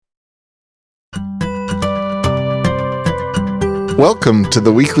Welcome to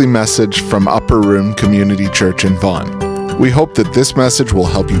the weekly message from Upper Room Community Church in Vaughan. We hope that this message will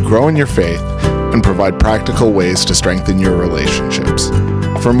help you grow in your faith and provide practical ways to strengthen your relationships.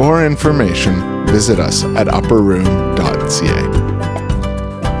 For more information, visit us at upperroom.ca.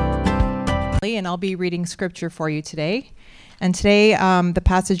 And I'll be reading scripture for you today. And today, the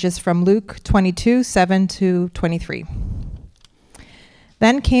passage is from Luke 22, 7 to 23.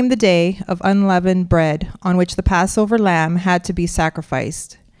 Then came the day of unleavened bread, on which the Passover lamb had to be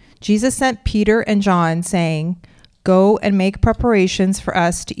sacrificed. Jesus sent Peter and John, saying, "Go and make preparations for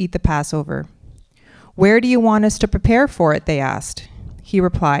us to eat the Passover." "Where do you want us to prepare for it?" they asked. He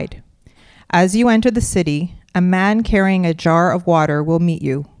replied, "As you enter the city, a man carrying a jar of water will meet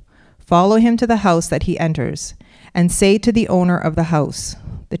you. Follow him to the house that he enters, and say to the owner of the house,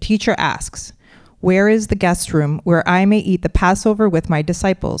 'The teacher asks, where is the guest room where I may eat the Passover with my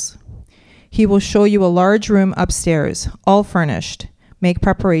disciples?' He will show you a large room upstairs, all furnished. Make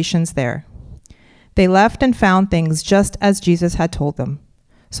preparations there." They left and found things just as Jesus had told them.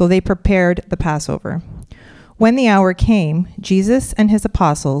 So they prepared the Passover. When the hour came, Jesus and his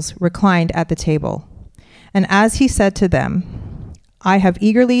apostles reclined at the table. And as he said to them, "I have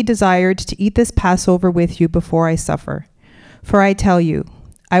eagerly desired to eat this Passover with you before I suffer. For I tell you,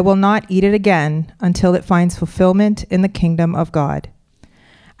 I will not eat it again until it finds fulfillment in the kingdom of God."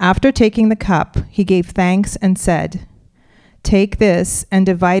 After taking the cup, he gave thanks and said, "Take this and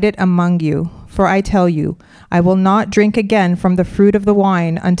divide it among you, for I tell you, I will not drink again from the fruit of the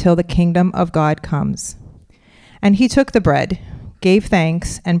wine until the kingdom of God comes." And he took the bread, gave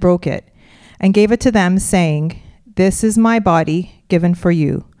thanks, and broke it, and gave it to them, saying, "This is my body given for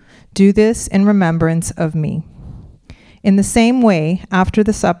you. Do this in remembrance of me." In the same way, after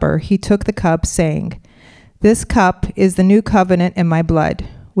the supper, he took the cup, saying, "This cup is the new covenant in my blood,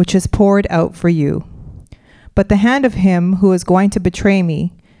 which is poured out for you. But the hand of him who is going to betray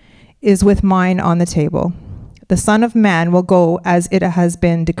me is with mine on the table. The Son of Man will go as it has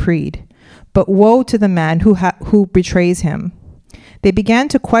been decreed, but woe to the man who betrays him." They began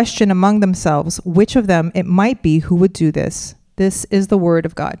to question among themselves which of them it might be who would do this. This is the word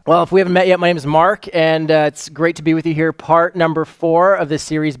of God. Well, if we haven't met yet, my name is Mark, and it's great to be with you here, part number 4 of this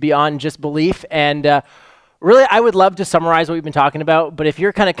series, Beyond Just Belief. And really, I would love to summarize what we've been talking about, but if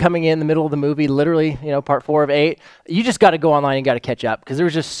you're kind of coming in the middle of the movie, literally, part 4 of 8, you just got to go online and got to catch up, because there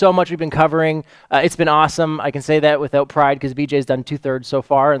was just so much we've been covering. It's been awesome. I can say that without pride, because BJ's done 2/3 so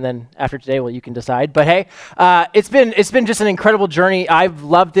far, and then after today, well, you can decide. But hey, it's been just an incredible journey. I've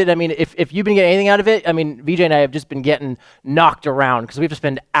loved it. I mean, if you've been getting anything out of it, I mean, VJ and I have just been getting knocked around, because we have to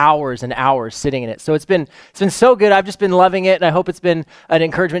spend hours and hours sitting in it. So it's been so good. I've just been loving it, and I hope it's been an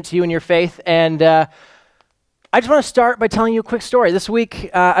encouragement to you in your faith. And I just want to start by telling you a quick story. This week,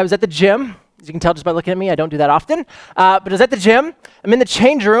 I was at the gym. As you can tell just by looking at me, I don't do that often. But I was at the gym. I'm in the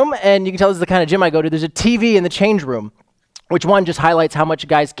change room, and you can tell this is the kind of gym I go to. There's a TV in the change room, which one just highlights how much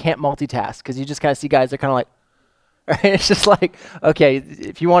guys can't multitask, because you just kind of see guys, they're kind of like, right? It's just like, okay,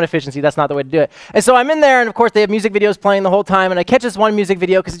 if you want efficiency, that's not the way to do it. And so I'm in there, and of course they have music videos playing the whole time, and I catch this one music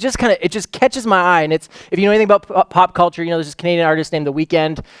video because it just catches my eye. And it's, if you know anything about pop culture, there's this Canadian artist named The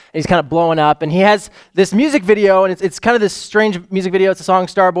Weeknd, and he's kind of blowing up, and he has this music video, and it's kind of this strange music video. It's a song,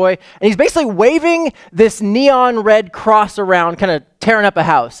 Starboy, and he's basically waving this neon red cross around, kind of tearing up a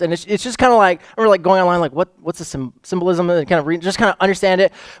house. And it's just kind of like, I remember going online, like, what's the symbolism, and kind of just kind of understand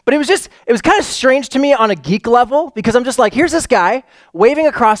it. But it was kind of strange to me on a geek level, because I'm just like, here's this guy waving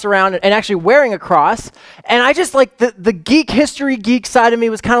a cross around and actually wearing a cross. And I just like, the history geek side of me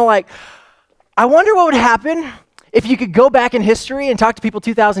was kind of like, I wonder what would happen if you could go back in history and talk to people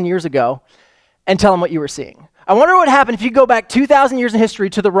 2,000 years ago and tell them what you were seeing. I wonder what would happen if you go back 2,000 years in history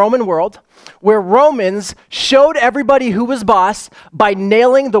to the Roman world, where Romans showed everybody who was boss by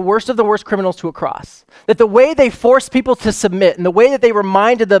nailing the worst of the worst criminals to a cross. That the way they forced people to submit, and the way that they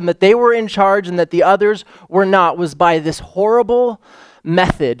reminded them that they were in charge and that the others were not, was by this horrible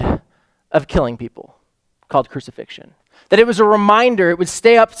method of killing people called crucifixion. That it was a reminder, it would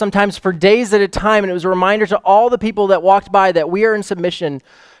stay up sometimes for days at a time, and it was a reminder to all the people that walked by that we are in submission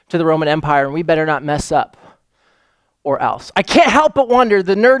to the Roman Empire, and we better not mess up or else. I can't help but wonder,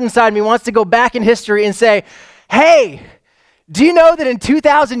 the nerd inside me wants to go back in history and say, hey, do you know that in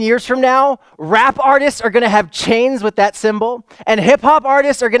 2,000 years from now, rap artists are going to have chains with that symbol, and hip-hop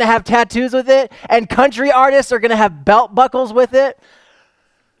artists are going to have tattoos with it, and country artists are going to have belt buckles with it?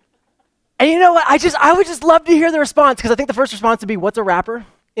 And you know what? I would just love to hear the response, because I think the first response would be, what's a rapper?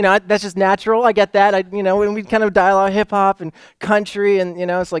 That's just natural. I get that. When we kind of dialogue hip hop and country, and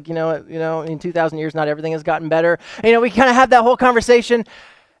it's like, in 2,000 years, not everything has gotten better. And, we kind of have that whole conversation,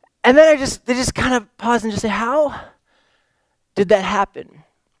 and then they just kind of pause and just say, how did that happen?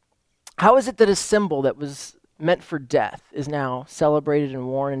 How is it that a symbol that was meant for death is now celebrated and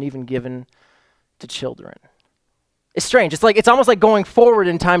worn and even given to children? It's strange. It's almost like going forward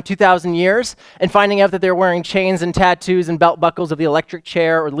in time 2,000 years and finding out that they're wearing chains and tattoos and belt buckles of the electric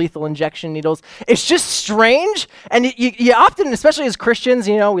chair or lethal injection needles. It's just strange. And you often, especially as Christians,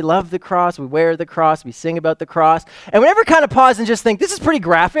 we love the cross, we wear the cross, we sing about the cross. And we never kind of pause and just think, this is pretty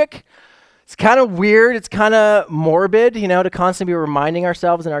graphic. It's kind of weird. It's kind of morbid, to constantly be reminding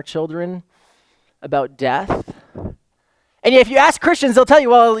ourselves and our children about death. And yet if you ask Christians, they'll tell you,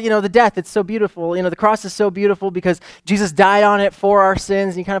 well, the death, it's so beautiful. The cross is so beautiful because Jesus died on it for our sins.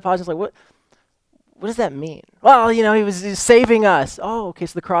 And you kind of pause and it's like, what does that mean? Well, he was saving us. Oh, okay,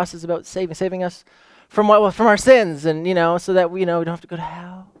 so the cross is about saving us from what? Well, from our sins. And, so that we don't have to go to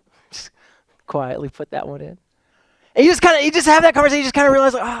hell. Just quietly put that one in. And you just have that conversation, you just kind of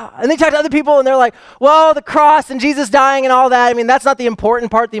realize, and they talk to other people and they're like, well, the cross and Jesus dying and all that. I mean, that's not the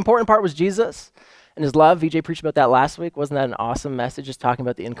important part. The important part was Jesus and his love. VJ preached about that last week. Wasn't that an awesome message, just talking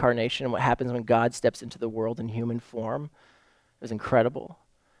about the incarnation and what happens when God steps into the world in human form? It was incredible.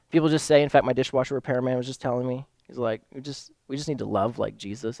 People just say, in fact, my dishwasher repairman was just telling me, he's like, we just need to love like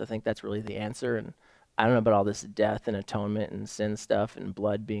Jesus. I think that's really the answer. And I don't know about all this death and atonement and sin stuff and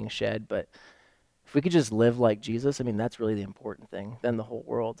blood being shed, but if we could just live like Jesus, that's really the important thing. Then the whole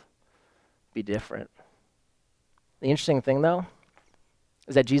world be different. The interesting thing, though,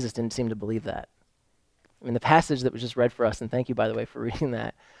 is that Jesus didn't seem to believe that. The passage that was just read for us, and thank you, by the way, for reading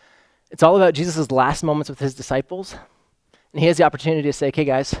that, it's all about Jesus' last moments with his disciples. And he has the opportunity to say, okay,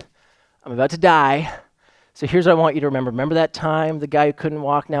 guys, I'm about to die. So here's what I want you to remember. Remember that time, the guy who couldn't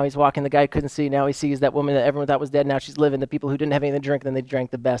walk, now he's walking. The guy who couldn't see, now he sees. That woman that everyone thought was dead, now she's living. The people who didn't have anything to drink, then they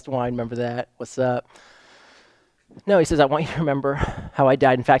drank the best wine. Remember that? What's up? No, he says, I want you to remember how I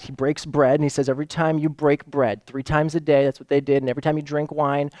died. In fact, he breaks bread, and he says, every time you break bread, 3 times a day, that's what they did, and every time you drink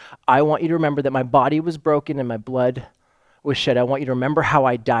wine, I want you to remember that my body was broken and my blood was shed. I want you to remember how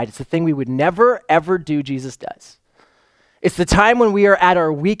I died. It's the thing we would never, ever do, Jesus does. It's the time when we are at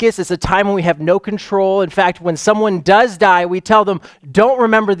our weakest. It's the time when we have no control. In fact, when someone does die, we tell them, don't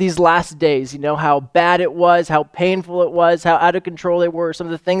remember these last days. How bad it was, how painful it was, how out of control they were, some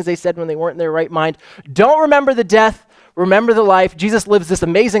of the things they said when they weren't in their right mind. Don't remember the death, remember the life. Jesus lives this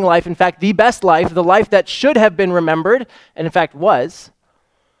amazing life, in fact, the best life, the life that should have been remembered, and in fact was.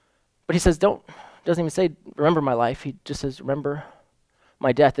 But he says, doesn't even say, remember my life. He just says, remember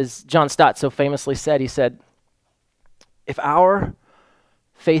my death. As John Stott so famously said, he said, if our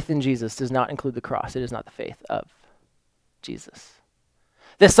faith in Jesus does not include the cross, it is not the faith of Jesus.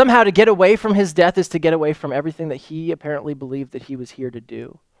 That somehow to get away from his death is to get away from everything that he apparently believed that he was here to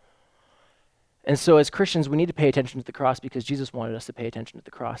do. And so as Christians, we need to pay attention to the cross because Jesus wanted us to pay attention to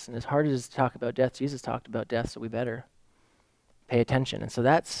the cross. And as hard as it is to talk about death, Jesus talked about death, so we better pay attention. And so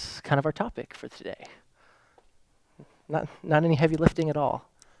that's kind of our topic for today. Not any heavy lifting at all.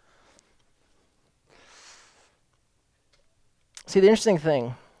 See, the interesting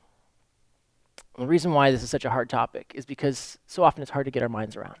thing, the reason why this is such a hard topic is because so often it's hard to get our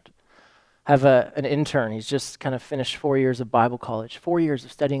minds around. I have an intern, he's just kind of finished 4 years of Bible college, 4 years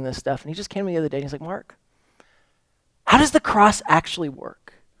of studying this stuff, and he just came to me the other day and he's like, Mark, how does the cross actually work?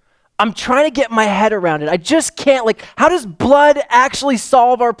 I'm trying to get my head around it. I just can't, how does blood actually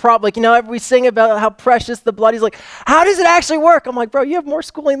solve our problem? We sing about how precious the blood is. How does it actually work? I'm like, bro, you have more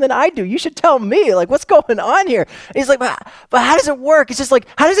schooling than I do. You should tell me, what's going on here? And he's like, but how does it work? It's just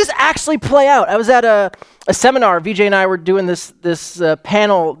how does this actually play out? I was at a seminar. VJ and I were doing this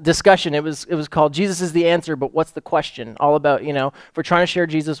panel discussion. It was called Jesus is the Answer, but what's the question? All about, if we're trying to share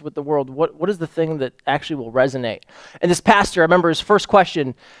Jesus with the world, what is the thing that actually will resonate? And this pastor, I remember his first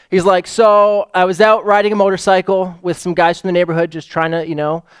question, he's like, so I was out riding a motorcycle with some guys from the neighborhood just trying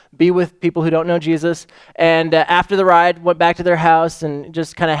to, be with people who don't know Jesus. And after the ride, went back to their house and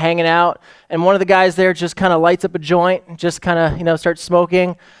just kind of hanging out. And one of the guys there just kind of lights up a joint, just kind of, starts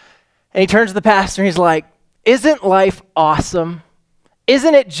smoking. And he turns to the pastor and he's like, isn't life awesome?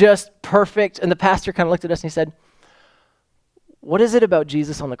 Isn't it just perfect? And the pastor kind of looked at us and he said, what is it about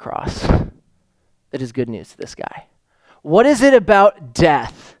Jesus on the cross that is good news to this guy? What is it about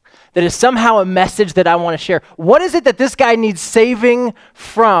death that is somehow a message that I want to share? What is it that this guy needs saving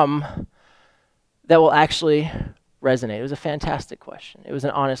from that will actually resonate? It was a fantastic question. It was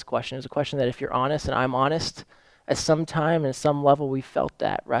an honest question. It was a question that if you're honest and I'm honest, at some time and at some level we felt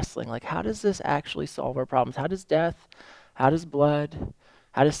that wrestling. How does this actually solve our problems? How does death, how does blood,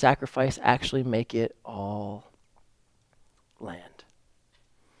 how does sacrifice actually make it all land?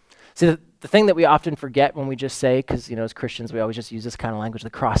 See, the thing that we often forget when we just say, because as Christians we always just use this kind of language, the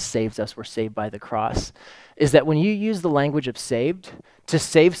cross saves us, we're saved by the cross, is that when you use the language of saved, to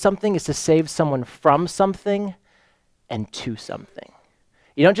save something is to save someone from something and to something.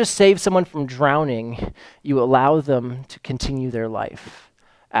 You don't just save someone from drowning, you allow them to continue their life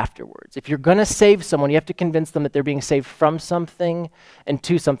afterwards. If you're going to save someone, you have to convince them that they're being saved from something and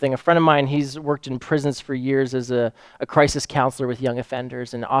to something. A friend of mine, he's worked in prisons for years as a crisis counselor with young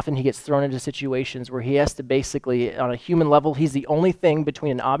offenders, and often he gets thrown into situations where he has to basically, on a human level, he's the only thing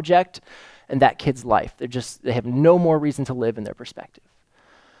between an object and that kid's life. They have no more reason to live in their perspective.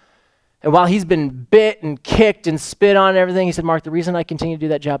 And while he's been bit and kicked and spit on and everything, he said, Mark, the reason I continue to do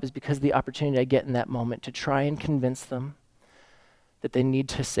that job is because of the opportunity I get in that moment to try and convince them that they need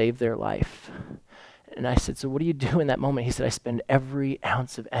to save their life. And I said, so what do you do in that moment? He said, I spend every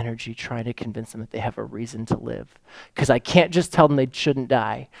ounce of energy trying to convince them that they have a reason to live. Because I can't just tell them they shouldn't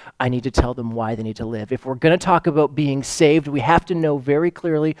die. I need to tell them why they need to live. If we're going to talk about being saved, we have to know very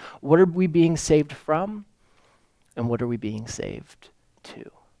clearly, what are we being saved from? And what are we being saved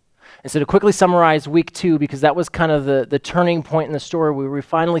to? And so to quickly summarize week 2, because that was kind of the turning point in the story where we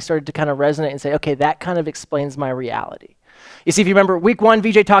finally started to kind of resonate and say, okay, that kind of explains my reality. You see, if you remember, week 1,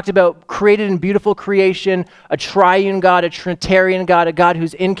 VJ talked about created in beautiful creation, a triune God, a Trinitarian God, a God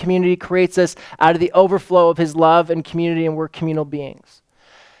who's in community, creates us out of the overflow of his love and community, and we're communal beings.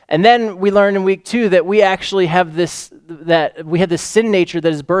 And then we learned in week 2 that we actually have this sin nature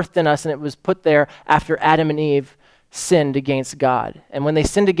that is birthed in us, and it was put there after Adam and Eve sinned against God. And when they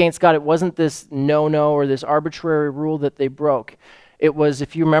sinned against God, it wasn't this no or this arbitrary rule that they broke. It was,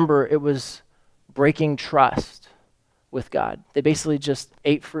 if you remember, it was breaking trust with God. They basically just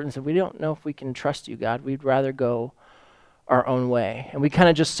ate fruit and said, we don't know if we can trust you, God. We'd rather go our own way. And we kind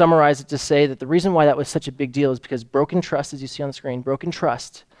of just summarize it to say that the reason why that was such a big deal is because broken trust, as you see on the screen, broken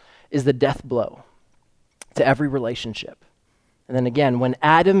trust is the death blow to every relationship. And then again, when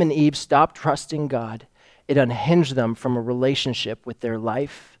Adam and Eve stopped trusting God, it unhinged them from a relationship with their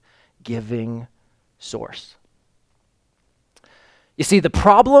life-giving source. You see, the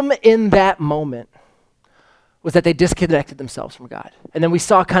problem in that moment was that they disconnected themselves from God. And then we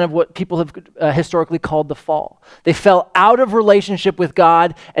saw kind of what people have historically called the fall. They fell out of relationship with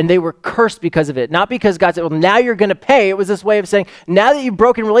God, and they were cursed because of it. Not because God said, well, now you're going to pay. It was this way of saying, now that you've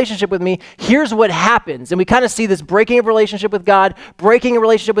broken relationship with me, here's what happens. And we kind of see this breaking of relationship with God, breaking a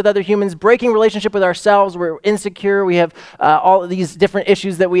relationship with other humans, breaking relationship with ourselves. We're insecure. We have all of these different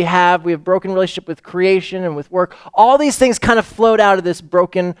issues that we have. We have broken relationship with creation and with work. All these things kind of flowed out of this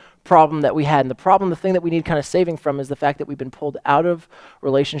broken problem that we had. And the thing that we need kind of saving from is the fact that we've been pulled out of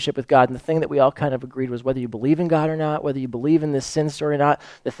relationship with God. And the thing that we all kind of agreed was whether you believe in God or not, whether you believe in this sin story or not,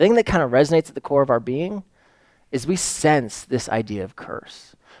 the thing that kind of resonates at the core of our being is we sense this idea of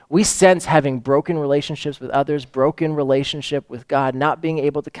curse. We sense having broken relationships with others, broken relationship with God, not being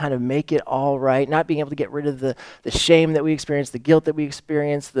able to kind of make it all right, not being able to get rid of the shame that we experience, the guilt that we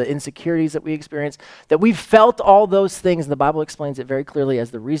experience, the insecurities that we experience, that we've felt all those things, and the Bible explains it very clearly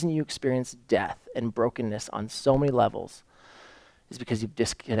as the reason you experience death and brokenness on so many levels is because you've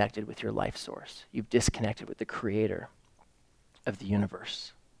disconnected with your life source. You've disconnected with the creator of the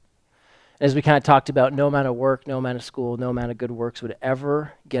universe. As we kind of talked about, no amount of work, no amount of school, no amount of good works would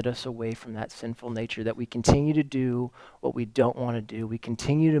ever get us away from that sinful nature, that we continue to do what we don't want to do. We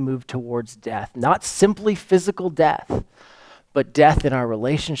continue to move towards death, not simply physical death, but death in our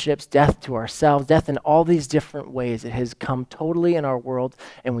relationships, death to ourselves, death in all these different ways. It has come totally in our world,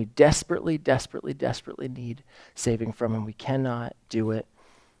 and we desperately, desperately, desperately need saving from, and we cannot do it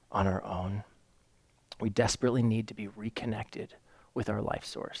on our own. We desperately need to be reconnected with our life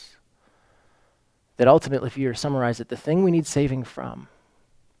source. That ultimately, if you were to summarize it, the thing we need saving from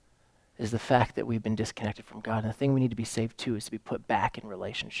is the fact that we've been disconnected from God. And the thing we need to be saved to is to be put back in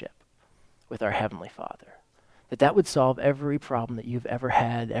relationship with our Heavenly Father. That would solve every problem that you've ever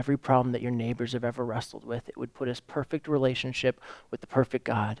had, every problem that your neighbors have ever wrestled with. It would put us perfect relationship with the perfect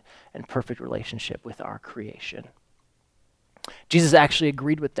God and perfect relationship with our creation. Jesus actually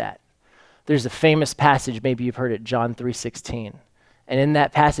agreed with that. There's a famous passage, maybe you've heard it, John 3:16. And in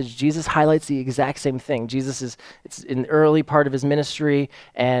that passage, Jesus highlights the exact same thing. It's in the early part of his ministry,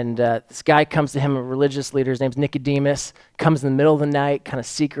 and this guy comes to him, a religious leader, his name's Nicodemus, comes in the middle of the night, kind of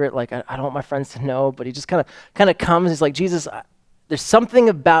secret, like, I don't want my friends to know, but he just kind of comes, he's like, Jesus, there's something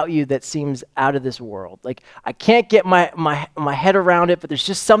about you that seems out of this world. Like, I can't get my head around it, but there's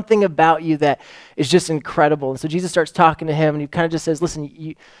just something about you that is just incredible. And so Jesus starts talking to him, and he kind of just says,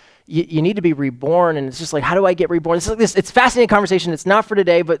 listen, you need to be reborn. And it's just like, how do I get reborn? It's a fascinating conversation. It's not for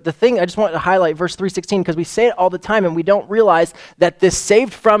today, but the thing I just wanted to highlight, verse 3:16, because we say it all the time and we don't realize that this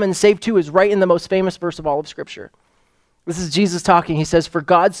saved from and saved to is right in the most famous verse of all of Scripture. This is Jesus talking. He says, for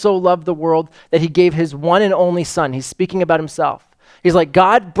God so loved the world that he gave his one and only son. He's speaking about himself. He's like,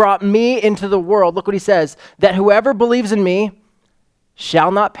 God brought me into the world. Look what he says, that whoever believes in me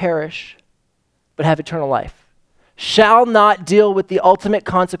shall not perish, but have eternal life. Shall not deal with the ultimate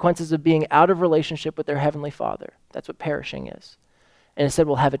consequences of being out of relationship with their heavenly Father. That's what perishing is. And it said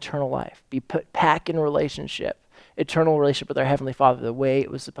we'll have eternal life, be put back in relationship, eternal relationship with our heavenly Father, the way it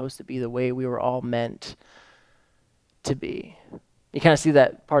was supposed to be, the way we were all meant to be. You kind of see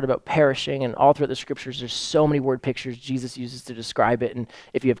that part about perishing, and all throughout the Scriptures, there's so many word pictures Jesus uses to describe it. And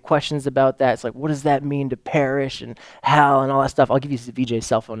if you have questions about that, it's like, what does that mean to perish and hell and all that stuff? I'll give you VJ's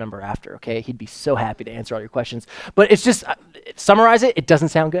cell phone number after, okay? He'd be so happy to answer all your questions. But it's just, summarize it, it doesn't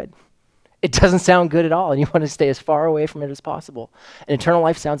sound good. It doesn't sound good at all, and you want to stay as far away from it as possible. And eternal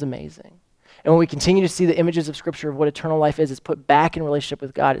life sounds amazing. And when we continue to see the images of Scripture of what eternal life is, it's put back in relationship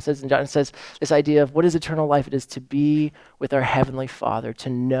with God. It says in John, it says this idea of what is eternal life? It is to be with our Heavenly Father, to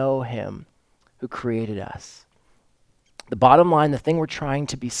know him who created us. The bottom line, the thing we're trying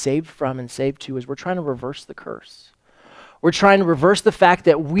to be saved from and saved to is we're trying to reverse the curse. We're trying to reverse the fact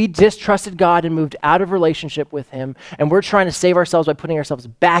that we distrusted God and moved out of relationship with him, and we're trying to save ourselves by putting ourselves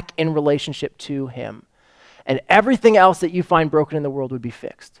back in relationship to him. And everything else that you find broken in the world would be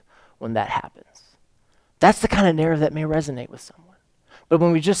fixed when that happens. That's the kind of narrative that may resonate with someone. But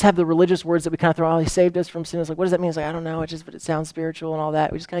when we just have the religious words that we kind of throw, oh, he saved us from sin, it's like, what does that mean? It's like, I don't know, but it sounds spiritual and all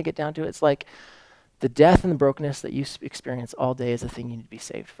that. We just kind of get down to it. It's like the death and the brokenness that you experience all day is the thing you need to be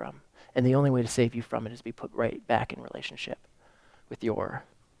saved from. And the only way to save you from it is to be put right back in relationship with your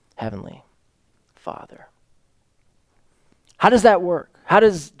Heavenly Father. How does that work? How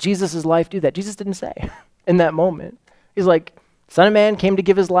does Jesus' life do that? Jesus didn't say in that moment. He's like, Son of Man came to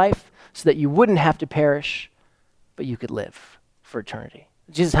give his life so that you wouldn't have to perish, but you could live for eternity.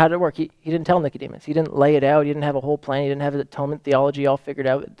 Jesus, how did it work? He didn't tell Nicodemus. He didn't lay it out. He didn't have a whole plan. He didn't have atonement theology all figured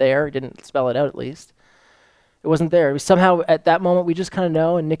out there. He didn't spell it out at least. It wasn't there. It was somehow at that moment we just kind of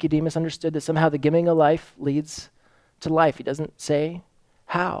know, and Nicodemus understood that somehow the giving of life leads to life. He doesn't say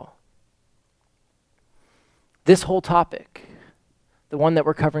how. This whole topic, the one that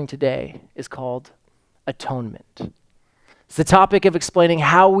we're covering today, is called atonement. It's the topic of explaining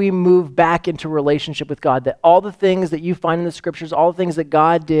how we move back into relationship with God, that all the things that you find in the Scriptures, all the things that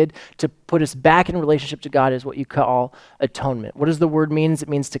God did to put us back in relationship to God is what you call atonement. What does the word mean? It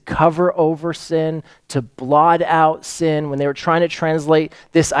means to cover over sin, to blot out sin. When they were trying to translate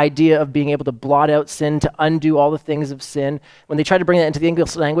this idea of being able to blot out sin, to undo all the things of sin, when they tried to bring that into the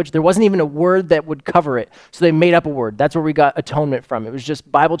English language, there wasn't even a word that would cover it. So they made up a word. That's where we got atonement from. It was just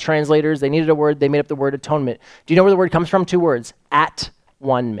Bible translators. They needed a word. They made up the word atonement. Do you know where the word comes from? 2 words.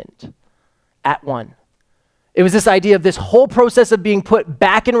 At-one-ment. At one. It was this idea of this whole process of being put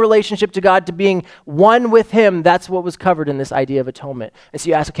back in relationship to God, to being one with him. That's what was covered in this idea of atonement. And so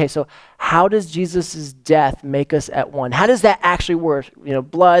you ask, okay, so how does Jesus' death make us at one? How does that actually work? You know,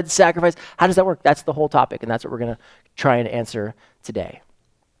 blood, sacrifice, how does that work? That's the whole topic, and that's what we're going to try and answer today.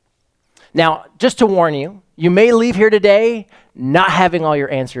 Now, just to warn you, you may leave here today not having all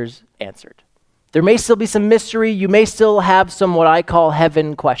your answers answered. There may still be some mystery. You may still have some what I call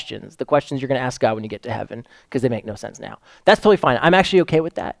heaven questions, the questions you're going to ask God when you get to heaven, because they make no sense now. That's totally fine. I'm actually okay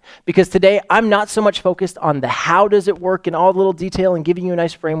with that, because today I'm not so much focused on the how does it work in all the little detail and giving you a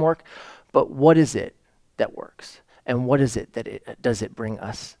nice framework, but what is it that works? And what is it that does it bring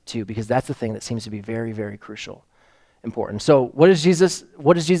us to? Because that's the thing that seems to be very, very crucial. Important. So what is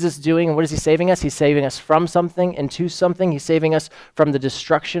Jesus doing, and what is he saving us? He's saving us from something and to something. He's saving us from the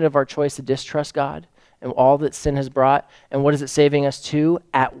destruction of our choice to distrust God and all that sin has brought. And what is it saving us to?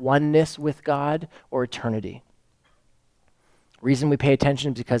 At oneness with God or eternity. Reason we pay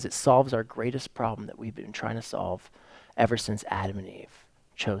attention is because it solves our greatest problem that we've been trying to solve ever since Adam and Eve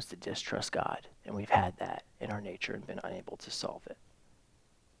chose to distrust God. And we've had that in our nature and been unable to solve it.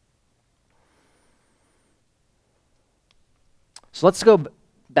 So let's go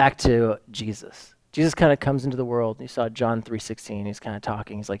back to Jesus. Jesus kind of comes into the world. You saw John 3:16. He's kind of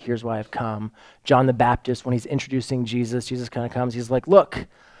talking. He's like, here's why I've come. John the Baptist, when he's introducing Jesus, Jesus kind of comes. He's like, look.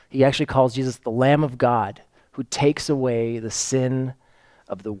 He actually calls Jesus the Lamb of God who takes away the sin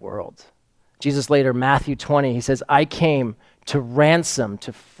of the world. Jesus later, Matthew 20, he says, I came to ransom,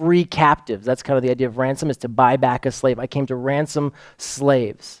 to free captives. That's kind of the idea of ransom, is to buy back a slave. I came to ransom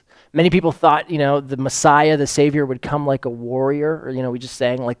slaves. Many people thought, the Messiah, the Savior, would come like a warrior, or, we just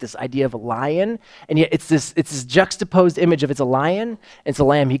sang like this idea of a lion, and yet it's this juxtaposed image of it's a lion, it's a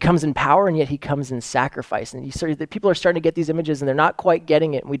lamb. He comes in power, and yet he comes in sacrifice. And people are starting to get these images, and they're not quite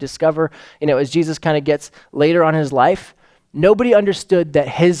getting it. And we discover, as Jesus kind of gets later on in his life, nobody understood that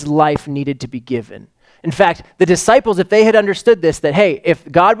his life needed to be given. In fact, the disciples, if they had understood this, that, hey,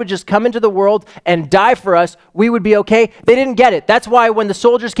 if God would just come into the world and die for us, we would be okay, they didn't get it. That's why when the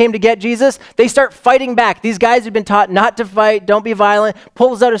soldiers came to get Jesus, they start fighting back. These guys had been taught not to fight, don't be violent,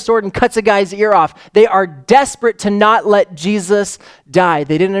 pulls out a sword and cuts a guy's ear off. They are desperate to not let Jesus die.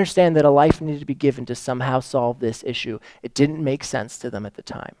 They didn't understand that a life needed to be given to somehow solve this issue. It didn't make sense to them at the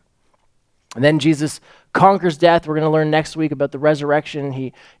time. And then Jesus conquers death. We're going to learn next week about the resurrection.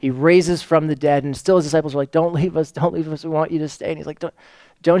 He raises from the dead, and still his disciples are like, don't leave us, we want you to stay. And he's like,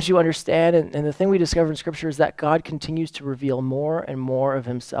 don't you understand? And the thing we discover in Scripture is that God continues to reveal more and more of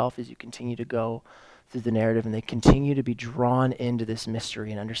himself as you continue to go through the narrative, and they continue to be drawn into this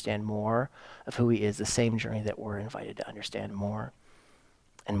mystery and understand more of who he is, the same journey that we're invited to understand more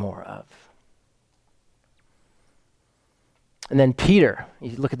and more of. And then Peter,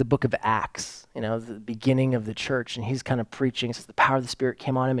 you look at the book of Acts, the beginning of the church, and he's kind of preaching. It says the power of the Spirit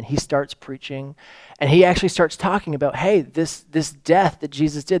came on him, and he starts preaching. And he actually starts talking about, hey, this death that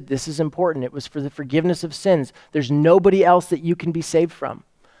Jesus did, this is important. It was for the forgiveness of sins. There's nobody else that you can be saved from.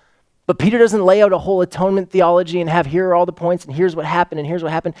 But Peter doesn't lay out a whole atonement theology and have here are all the points and here's what happened and here's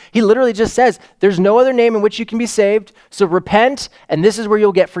what happened. He literally just says, there's no other name in which you can be saved, so repent, and this is where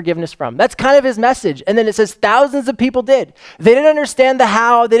you'll get forgiveness from. That's kind of his message. And then it says thousands of people did. They didn't understand the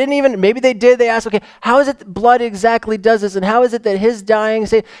how. They didn't even, maybe they did. They asked, okay, how is it that blood exactly does this? And how is it that his dying,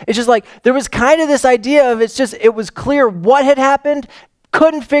 it's just like, there was kind of this idea of it was clear what had happened,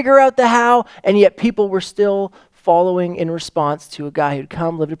 couldn't figure out the how, and yet people were still following in response to a guy who'd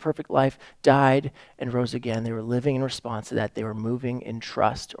come, lived a perfect life, died, and rose again. They were living in response to that. They were moving in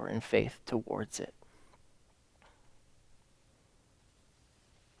trust or in faith towards it.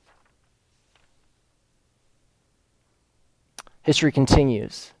 History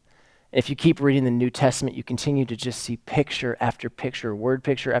continues. And if you keep reading the New Testament, you continue to just see picture after picture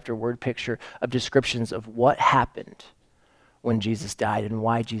after word picture of descriptions of what happened when Jesus died and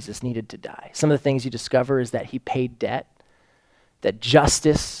why Jesus needed to die. Some of the things you discover is that he paid debt, that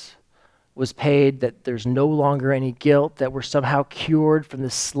justice was paid, that there's no longer any guilt, that we're somehow cured from the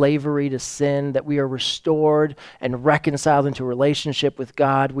slavery to sin, that we are restored and reconciled into a relationship with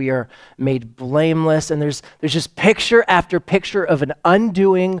God. We are made blameless. And there's just picture after picture of an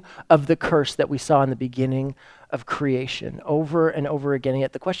undoing of the curse that we saw in the beginning of creation over and over again. And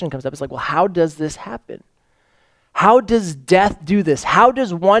yet the question comes up, it's like, well, how does this happen? How does death do this? How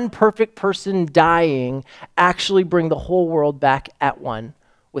does one perfect person dying actually bring the whole world back at one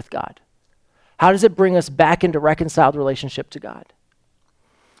with God? How does it bring us back into reconciled relationship to God?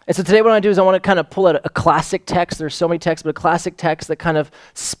 And so today what I want to do is I want to kind of pull out a classic text. There's so many texts, but a classic text that kind of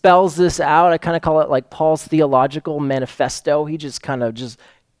spells this out. I kind of call it like Paul's theological manifesto. He just kind of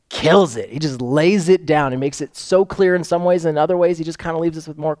kills it. He just lays it down and makes it so clear in some ways, and in other ways he just kind of leaves us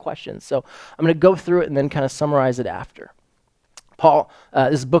with more questions. So I'm going to go through it and then kind of summarize it after. Paul,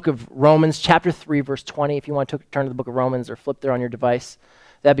 this is the book of Romans, chapter 3, verse 20. If you want to turn to the book of Romans or flip there on your device,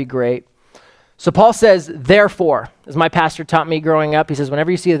 that'd be great. So Paul says, therefore, as my pastor taught me growing up, he says,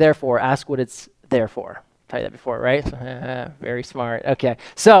 whenever you see a therefore, ask what it's there for. Tell you that before, right? Very smart. Okay.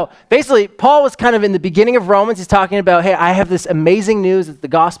 So basically, Paul was kind of in the beginning of Romans. He's talking about, hey, I have this amazing news. It's the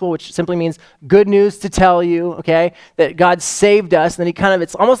gospel, which simply means good news to tell you, okay, that God saved us. And then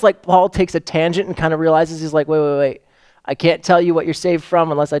it's almost like Paul takes a tangent and kind of realizes, he's like, wait. I can't tell you what you're saved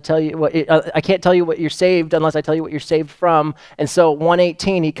from unless I tell you I can't tell you what you're saved unless I tell you what you're saved from. And so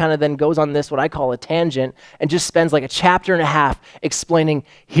 1:18, he kind of then goes on this, what I call a tangent, and just spends like a chapter and a half explaining,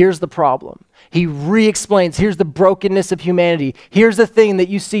 here's the problem. He re-explains, here's the brokenness of humanity. Here's the thing that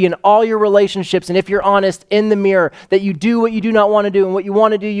you see in all your relationships, and if you're honest, in the mirror, that you do what you do not want to do, and what you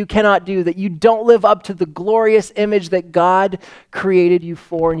want to do, you cannot do, that you don't live up to the glorious image that God created you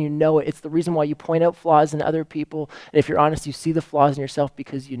for, and you know it. It's the reason why you point out flaws in other people, and if you're honest, you see the flaws in yourself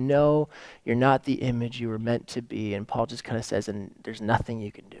because you know you're not the image you were meant to be, and Paul just kind of says, and there's nothing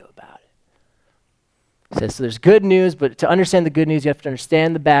you can do about it. He says, so there's good news, but to understand the good news, you have to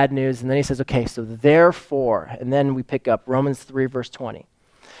understand the bad news. And then he says, okay, so therefore, and then we pick up Romans 3, verse 20.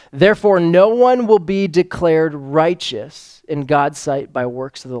 Therefore, no one will be declared righteous in God's sight by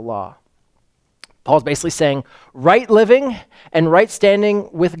works of the law. Paul's basically saying right living and right standing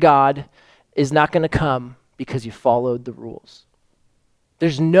with God is not going to come because you followed the rules.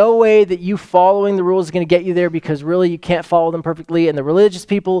 There's no way that you following the rules is going to get you there, because really you can't follow them perfectly. And the religious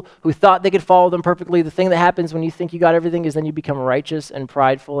people who thought they could follow them perfectly, the thing that happens when you think you got everything is then you become righteous and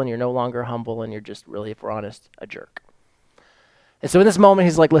prideful, and you're no longer humble, and you're just really, if we're honest, a jerk. And so in this moment,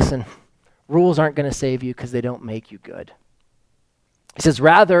 he's like, listen, rules aren't going to save you because they don't make you good. He says,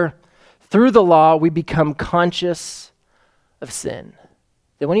 rather, through the law, we become conscious of sin.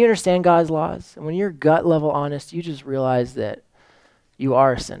 That when you understand God's laws, and when you're gut level honest, you just realize that you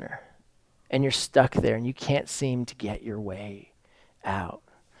are a sinner, and you're stuck there, and you can't seem to get your way out.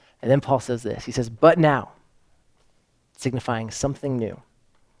 And then Paul says this. He says, but now, signifying something new.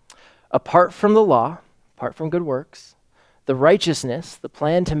 Apart from the law, apart from good works, the righteousness, the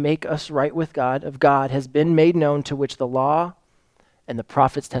plan to make us right with God, of God, has been made known, to which the law and the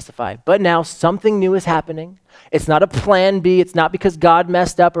prophets testify. But now something new is happening. It's not a plan B. It's not because God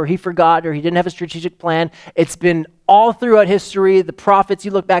messed up or he forgot or he didn't have a strategic plan. It's been all throughout history. The prophets,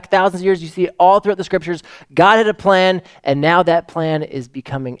 you look back thousands of years, you see it all throughout the scriptures. God had a plan, and now that plan is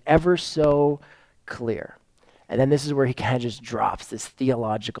becoming ever so clear. And then this is where he kind of just drops this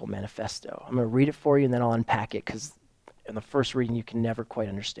theological manifesto. I'm going to read it for you, and then I'll unpack it, because in the first reading you can never quite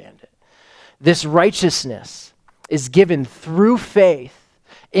understand it. This righteousness is given through faith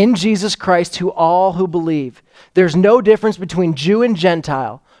in Jesus Christ to all who believe. There's no difference between Jew and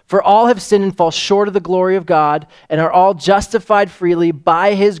Gentile, for all have sinned and fall short of the glory of God, and are all justified freely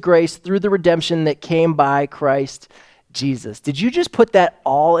by his grace through the redemption that came by Christ Jesus. Did you just put that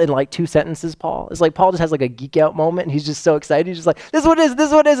all in like 2 sentences, Paul? It's like Paul just has like a geek out moment, and he's just so excited. He's just like, this is what it is, this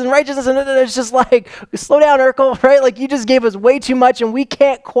is what it is, and righteousness, and it's just like, slow down, Urkel, right? Like, you just gave us way too much, and we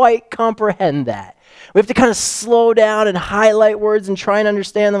can't quite comprehend that. We have to kind of slow down and highlight words and try and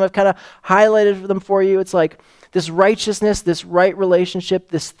understand them. I've kind of highlighted them for you. It's like this righteousness, this right relationship,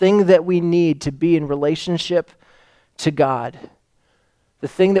 this thing that we need to be in relationship to God, the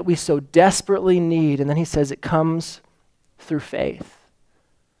thing that we so desperately need. And then he says it comes through faith,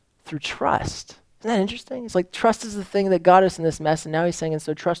 through trust. Isn't that interesting? It's like trust is the thing that got us in this mess, and now he's saying, and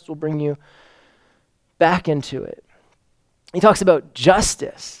so trust will bring you back into it. He talks about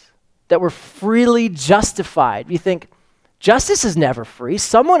justice, that we're freely justified. You think, justice is never free.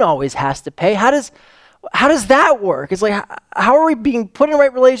 Someone always has to pay. How does that work? It's like, how are we being put in a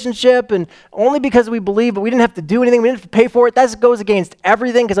right relationship, and only because we believe, but we didn't have to do anything, we didn't have to pay for it? That goes against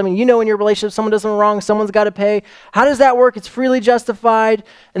everything, because in your relationship, someone does something wrong, someone's got to pay. How does that work? It's freely justified.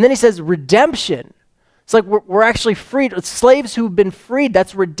 And then he says redemption. It's like we're actually freed. It's slaves who've been freed.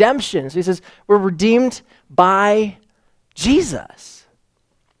 That's redemption. So he says we're redeemed by Jesus.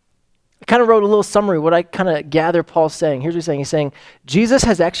 I kind of wrote a little summary, what I kind of gather Paul's saying. Here's what he's saying. He's saying, Jesus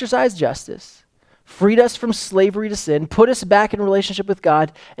has exercised justice, freed us from slavery to sin, put us back in relationship with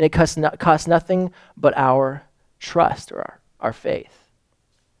God, and it costs nothing but our trust, or our faith.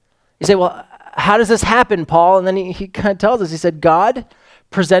 You say, well, how does this happen, Paul? And then he kind of tells us, he said, God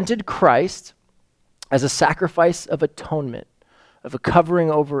presented Christ as a sacrifice of atonement, of a covering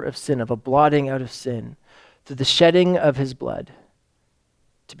over of sin, of a blotting out of sin, through the shedding of his blood,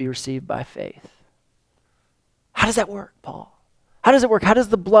 to be received by faith. How does that work, Paul? How does it work? How does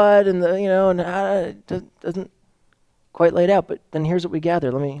the blood and doesn't quite lay it out? But then here's what we gather.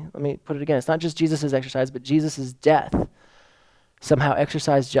 Let me put it again. It's not just Jesus' exercise, but Jesus' death somehow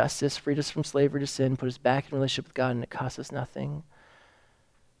exercised justice, freed us from slavery to sin, put us back in relationship with God, and it cost us nothing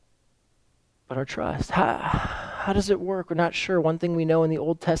but our trust. How does it work? We're not sure. One thing we know in the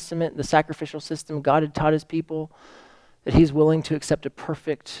Old Testament, the sacrificial system, God had taught his people that he's willing to accept a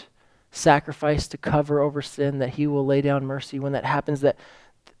perfect sacrifice to cover over sin, that he will lay down mercy when that happens,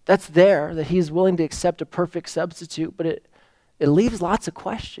 that's there, that he's willing to accept a perfect substitute, but it leaves lots of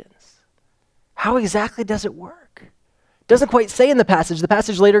questions. How exactly does it work? It doesn't quite say in the passage. The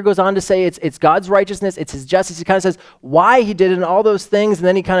passage later goes on to say it's God's righteousness, it's his justice. He kind of says why he did it and all those things, and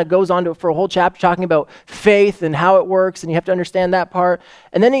then he kind of goes on to for a whole chapter talking about faith and how it works, and you have to understand that part.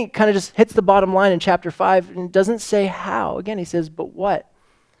 And then he kind of just hits the bottom line in chapter 5 and doesn't say how. Again, he says, but what?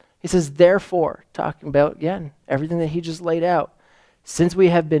 He says, therefore, talking about, again, everything that he just laid out. Since we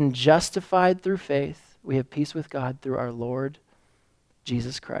have been justified through faith, we have peace with God through our Lord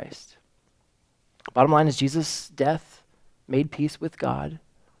Jesus Christ. Bottom line is Jesus' death made peace with God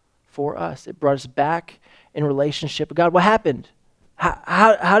for us. It brought us back in relationship with God. What happened?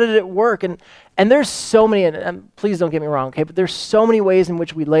 How did it work? And there's so many, and please don't get me wrong, okay, but there's so many ways in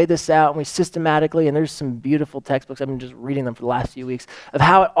which we lay this out and we systematically, and there's some beautiful textbooks, I've been just reading them for the last few weeks, of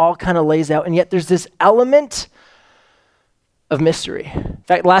how it all kind of lays out, and yet there's this element of mystery. In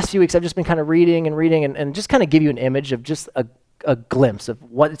fact, the last few weeks I've just been kind of reading and just kind of give you an image of just a glimpse of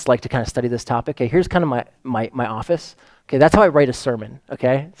what it's like to kind of study this topic. Okay, here's kind of my office. Okay, that's how I write a sermon,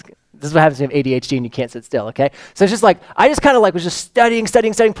 okay? This is what happens when you have ADHD and you can't sit still, okay? So it's just like, I just kind of like was just studying,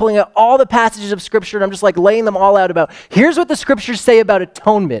 pulling out all the passages of Scripture, and I'm just like laying them all out about, here's what the Scriptures say about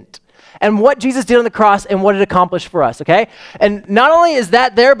atonement and what Jesus did on the cross and what it accomplished for us, okay? And not only is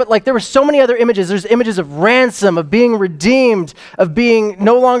that there, but like there were so many other images. There's images of ransom, of being redeemed, of being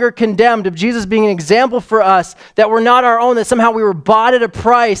no longer condemned, of Jesus being an example for us, that we're not our own, that somehow we were bought at a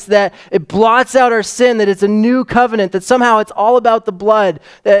price, that it blots out our sin, that it's a new covenant, that somehow it's all about the blood,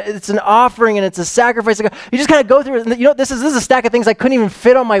 that it's an offering and it's a sacrifice. You just kind of go through it. And this is a stack of things I couldn't even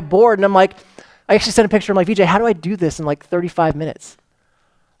fit on my board. And I'm like, I actually sent a picture. I'm like, VJ, how do I do this in like 35 minutes?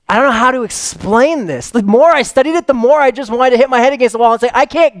 I don't know how to explain this. The more I studied it, the more I just wanted to hit my head against the wall and say, I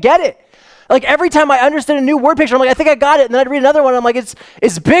can't get it. Like every time I understood a new word picture, I'm like, I think I got it. And then I'd read another one. I'm like,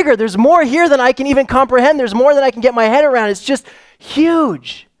 it's bigger. There's more here than I can even comprehend. There's more than I can get my head around. It's just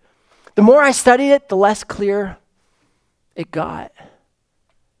huge. The more I studied it, the less clear it got.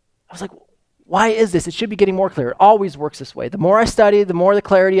 I was like, why is this? It should be getting more clear. It always works this way. The more I study, the more the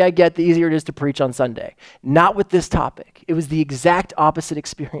clarity I get, the easier it is to preach on Sunday. Not with this topic. It was the exact opposite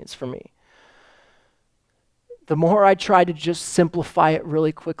experience for me. The more I tried to just simplify it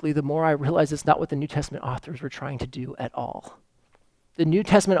really quickly, the more I realized it's not what the New Testament authors were trying to do at all. The New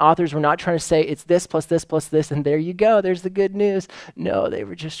Testament authors were not trying to say it's this plus this plus this, and there you go, there's the good news. No, they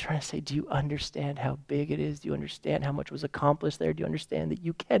were just trying to say, do you understand how big it is? Do you understand how much was accomplished there? Do you understand that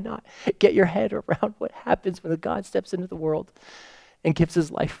you cannot get your head around what happens when God steps into the world and gives his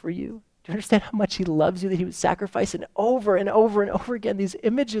life for you? Do you understand how much he loves you, that he would sacrifice? And over and over and over again, these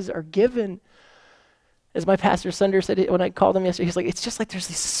images are given. As my pastor Sunder said when I called him yesterday, he's like, it's just like there's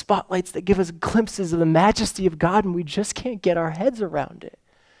these spotlights that give us glimpses of the majesty of God, and we just can't get our heads around it.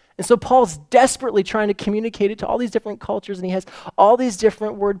 And so Paul's desperately trying to communicate it to all these different cultures, and he has all these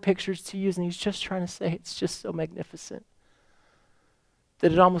different word pictures to use, and he's just trying to say it's just so magnificent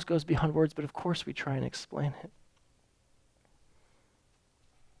that it almost goes beyond words, but of course we try and explain it.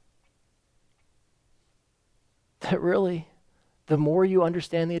 That really, the more you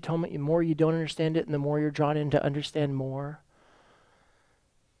understand the atonement, the more you don't understand it, and the more you're drawn in to understand more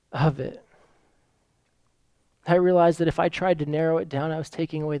of it. I realized that if I tried to narrow it down, I was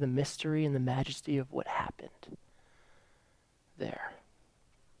taking away the mystery and the majesty of what happened there.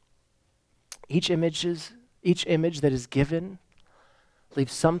 Each image that is given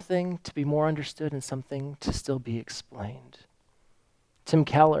leaves something to be more understood and something to still be explained. Tim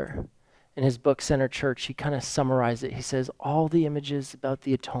Keller, in his book, Center Church, he kind of summarized it. He says, all the images about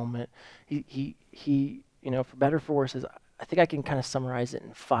the atonement, he for better or for worse, says, I think I can kind of summarize it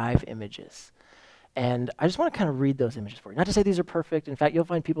in 5 images. And I just want to kind of read those images for you. Not to say these are perfect. In fact, you'll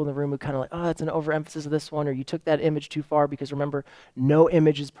find people in the room who kind of like, oh, that's an overemphasis of this one, or you took that image too far, because remember, no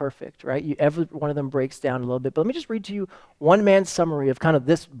image is perfect, right? Every one of them breaks down a little bit. But let me just read to you one man's summary of kind of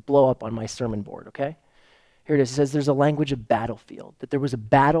this blow up on my sermon board, okay? Here it is. It says there's a language of battlefield, that there was a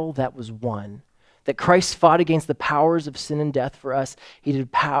battle that was won, that Christ fought against the powers of sin and death for us. He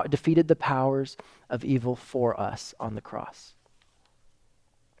defeated the powers of evil for us on the cross.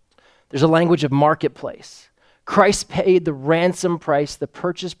 There's a language of marketplace. Christ paid the ransom price, the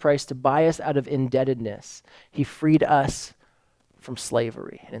purchase price to buy us out of indebtedness. He freed us from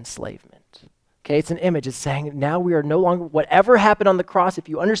slavery and enslavement. Okay, it's an image. It's saying now we are no longer, whatever happened on the cross, if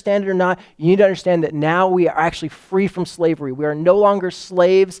you understand it or not, you need to understand that now we are actually free from slavery. We are no longer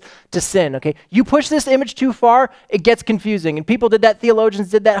slaves to sin, okay? You push this image too far, it gets confusing. And people did that,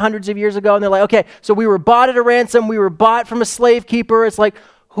 theologians did that hundreds of years ago, and they're like, okay, so we were bought at a ransom, we were bought from a slave keeper. It's like,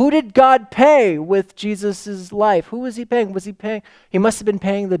 who did God pay with Jesus' life? Who was he paying? He must have been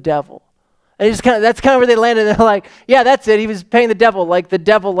paying the devil. And that's kind of where they landed. They're like, yeah, that's it. He was paying the devil. Like the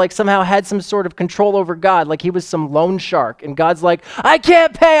devil somehow had some sort of control over God. Like he was some loan shark. And God's like, I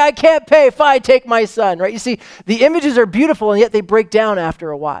can't pay. Fine, take my son, right? You see, the images are beautiful, and yet they break down after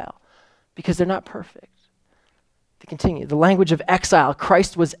a while because they're not perfect. To continue, the language of exile.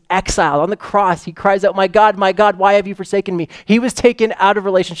 Christ was exiled. On the cross, he cries out, my God, why have you forsaken me? He was taken out of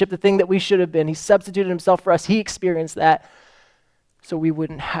relationship, the thing that we should have been. He substituted himself for us. He experienced that, so we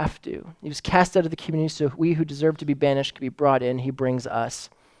wouldn't have to. He was cast out of the community so we who deserve to be banished could be brought in. He brings us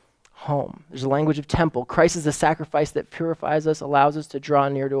home. There's a language of temple. Christ is the sacrifice that purifies us, allows us to draw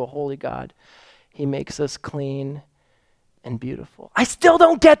near to a holy God. He makes us clean and beautiful. I still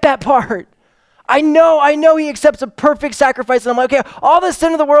don't get that part. I know he accepts a perfect sacrifice, and I'm like, okay, all the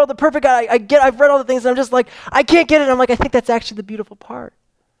sin of the world, the perfect God, I've read all the things, and I'm just like, I can't get it. And I'm like, I think that's actually the beautiful part.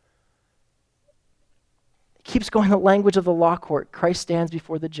 Keeps going, the language of the law court. Christ stands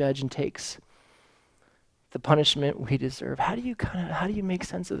before the judge and takes the punishment we deserve. How do you make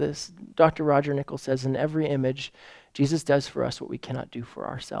sense of this? Dr. Roger Nichols says, in every image, Jesus does for us what we cannot do for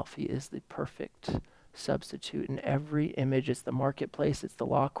ourselves. He is the perfect substitute. In every image, it's the marketplace, it's the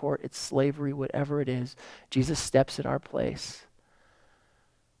law court, it's slavery, whatever it is, Jesus steps in our place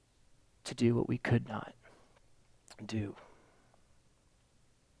to do what we could not do.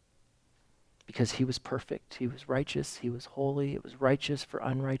 Because he was perfect, he was righteous, he was holy, it was righteous for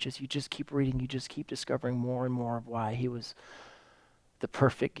unrighteous. You just keep reading, you just keep discovering more and more of why he was the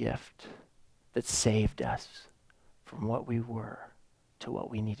perfect gift that saved us from what we were to what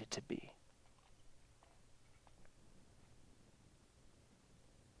we needed to be.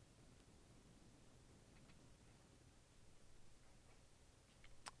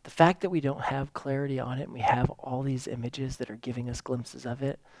 The fact that we don't have clarity on it and we have all these images that are giving us glimpses of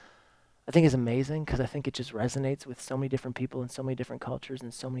it, I think is amazing, because I think it just resonates with so many different people in so many different cultures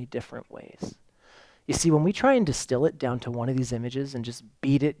in so many different ways. You see, when we try and distill it down to one of these images and just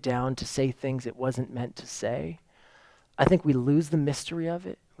beat it down to say things it wasn't meant to say, I think we lose the mystery of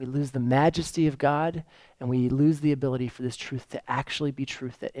it, we lose the majesty of God, and we lose the ability for this truth to actually be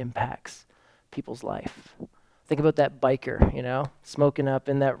truth that impacts people's life. Think about that biker, smoking up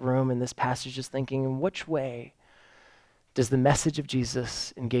in that room in this passage, just thinking, in which way does the message of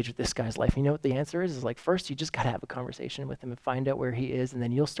Jesus engage with this guy's life? You know what the answer is? Is like, first, you just got to have a conversation with him and find out where he is, and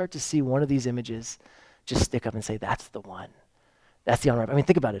then you'll start to see one of these images just stick up and say, that's the one. That's the on-ramp. I mean,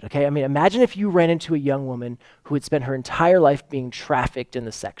 think about it, okay? I mean, imagine if you ran into a young woman who had spent her entire life being trafficked in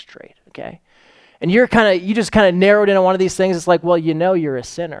the sex trade, okay? And you just kind of narrowed in on one of these things. It's like, well, you're a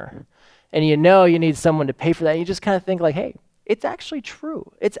sinner, and you need someone to pay for that. And you just kind of think like, hey, it's actually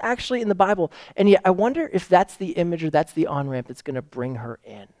true. It's actually in the Bible. And yet I wonder if that's the image or that's the on-ramp that's going to bring her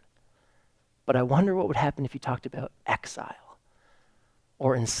in. But I wonder what would happen if you talked about exile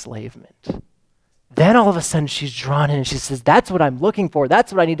or enslavement. Then all of a sudden she's drawn in and she says, that's what I'm looking for.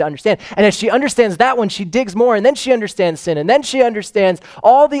 That's what I need to understand. And as she understands that one, she digs more, and then she understands sin, and then she understands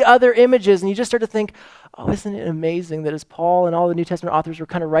all the other images, and you just start to think, oh, isn't it amazing that as Paul and all the New Testament authors were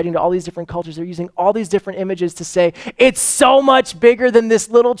kind of writing to all these different cultures, they're using all these different images to say, it's so much bigger than this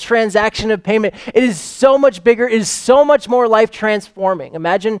little transaction of payment. It is so much bigger. It is so much more life transforming.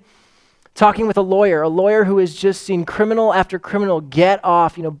 Imagine talking with a lawyer who has just seen criminal after criminal get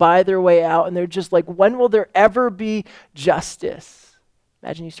off, buy their way out, and they're just like, when will there ever be justice?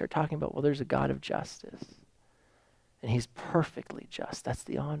 Imagine you start talking about, well, there's a God of justice, and he's perfectly just. That's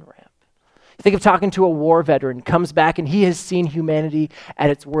the on-ramp. Think of talking to a war veteran, comes back and he has seen humanity at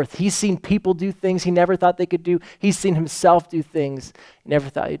its worth. He's seen people do things he never thought they could do. He's seen himself do things he never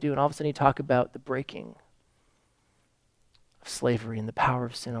thought he'd do. And all of a sudden you talk about the breaking of slavery and the power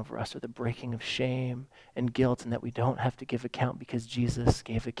of sin over us, or the breaking of shame and guilt, and that we don't have to give account because Jesus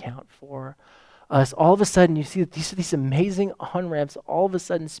gave account for us. All of a sudden you see that these amazing on-ramps all of a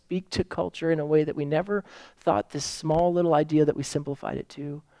sudden speak to culture in a way that we never thought this small little idea that we simplified it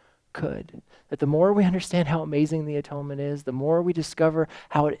to could. That the more we understand how amazing the atonement is, the more we discover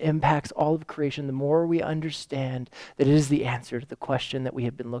how it impacts all of creation, the more we understand that it is the answer to the question that we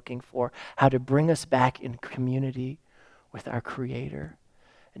have been looking for, how to bring us back in community with our Creator,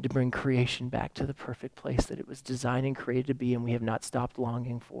 and to bring creation back to the perfect place that it was designed and created to be, and we have not stopped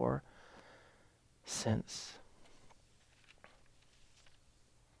longing for since.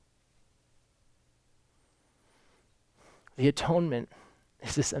 The atonement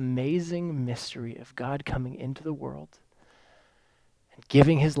is this amazing mystery of God coming into the world and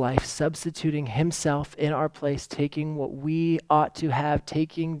giving his life, substituting himself in our place, taking what we ought to have,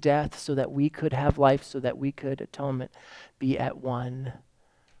 taking death so that we could have life, so that we could, atonement, be at one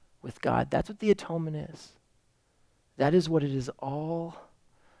with God. That's what the atonement is. That is what it is all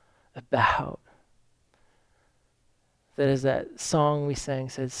about. That is that song we sang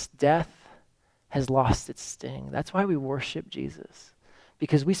says, death has lost its sting. That's why we worship Jesus.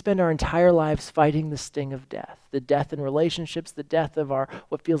 Because we spend our entire lives fighting the sting of death. The death in relationships, the death of our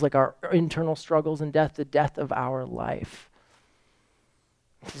what feels like our internal struggles and death, the death of our life.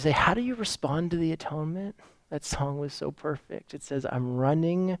 To say, how do you respond to the atonement? That song was so perfect. It says, I'm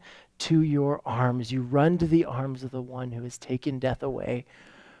running to your arms. You run to the arms of the one who has taken death away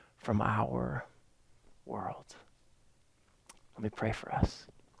from our world. Let me pray for us.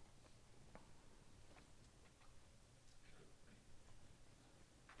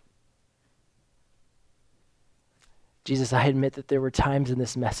 Jesus, I admit that there were times in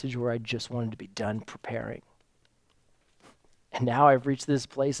this message where I just wanted to be done preparing. And now I've reached this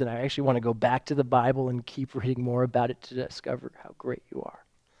place and I actually want to go back to the Bible and keep reading more about it to discover how great you are.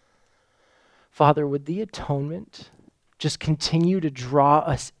 Father, would the atonement just continue to draw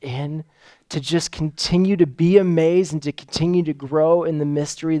us in, to just continue to be amazed and to continue to grow in the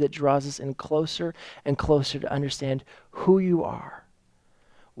mystery that draws us in closer and closer to understand who you are,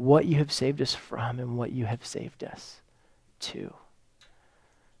 what you have saved us from, and what you have saved us to.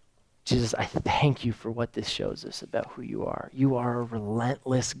 Jesus, I thank you for what this shows us about who you are. You are a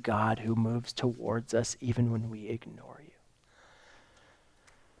relentless God who moves towards us even when we ignore you.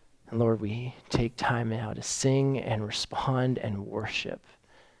 And Lord, we take time now to sing and respond and worship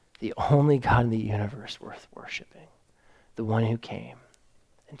the only God in the universe worth worshiping, the one who came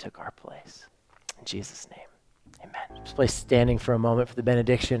and took our place. In Jesus' name, amen. Just place standing for a moment for the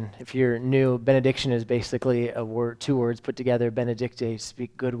benediction. If you're new, benediction is basically a word, two words put together, benedicte, to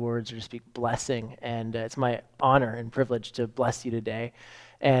speak good words or to speak blessing. And it's my honor and privilege to bless you today.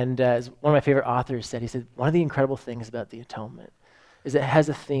 And as one of my favorite authors said, he said, one of the incredible things about the Atonement is it has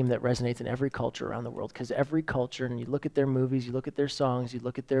a theme that resonates in every culture around the world, because every culture, and you look at their movies, you look at their songs, you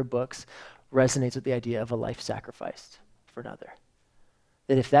look at their books, resonates with the idea of a life sacrificed for another.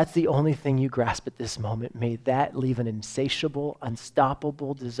 That if that's the only thing you grasp at this moment, may that leave an insatiable,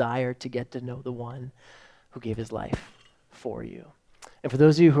 unstoppable desire to get to know the one who gave his life for you. And for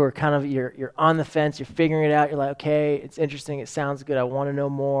those of you who are kind of, you're on the fence, you're figuring it out, you're like, okay, it's interesting, it sounds good, I want to know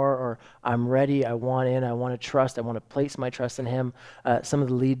more, or I'm ready, I want in, I want to trust, I want to place my trust in him. Some of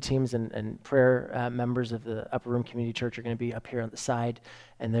the lead teams and prayer members of the Upper Room Community Church are going to be up here on the side,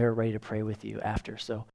 and they're ready to pray with you after. So